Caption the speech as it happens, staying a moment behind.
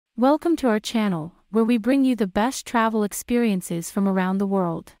Welcome to our channel, where we bring you the best travel experiences from around the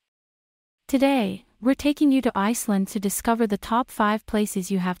world. Today, we're taking you to Iceland to discover the top 5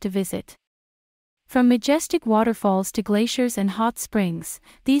 places you have to visit. From majestic waterfalls to glaciers and hot springs,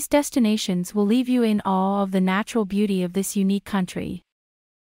 these destinations will leave you in awe of the natural beauty of this unique country.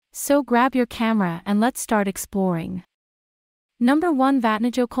 So grab your camera and let's start exploring. Number 1,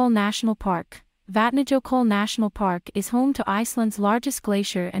 Vatnajökull National Park. Vatnajökull National Park is home to Iceland's largest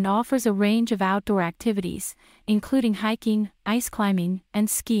glacier and offers a range of outdoor activities, including hiking, ice climbing, and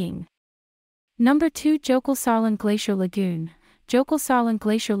skiing. Number 2, Jökulsárlón Glacier Lagoon. Jökulsárlón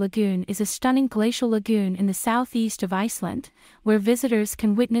Glacier Lagoon is a stunning glacial lagoon in the southeast of Iceland, where visitors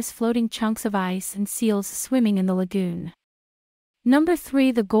can witness floating chunks of ice and seals swimming in the lagoon. Number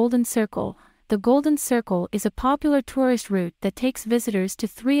 3, the Golden Circle. The Golden Circle is a popular tourist route that takes visitors to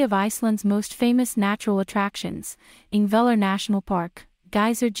 3 of Iceland's most famous natural attractions, Ingvellir National Park,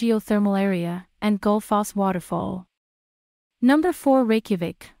 Geyser Geothermal Area, and Gullfoss Waterfall. Number 4,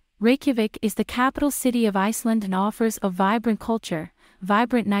 Reykjavik. Reykjavik is the capital city of Iceland and offers a vibrant culture,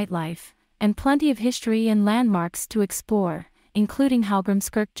 vibrant nightlife, and plenty of history and landmarks to explore, including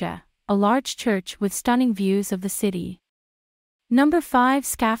Hallgrímskirkja, a large church with stunning views of the city. Number 5,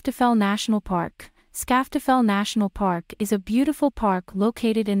 Skaftafell National Park. Skaftafell National Park is a beautiful park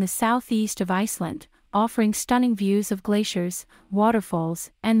located in the southeast of Iceland, offering stunning views of glaciers,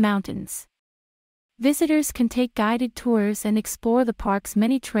 waterfalls, and mountains. Visitors can take guided tours and explore the park's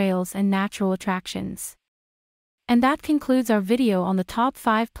many trails and natural attractions. And that concludes our video on the top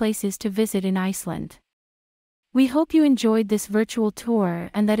 5 places to visit in Iceland. We hope you enjoyed this virtual tour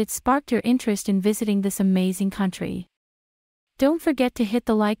and that it sparked your interest in visiting this amazing country. Don't forget to hit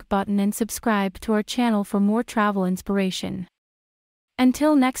the like button and subscribe to our channel for more travel inspiration.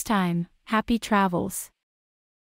 Until next time, happy travels!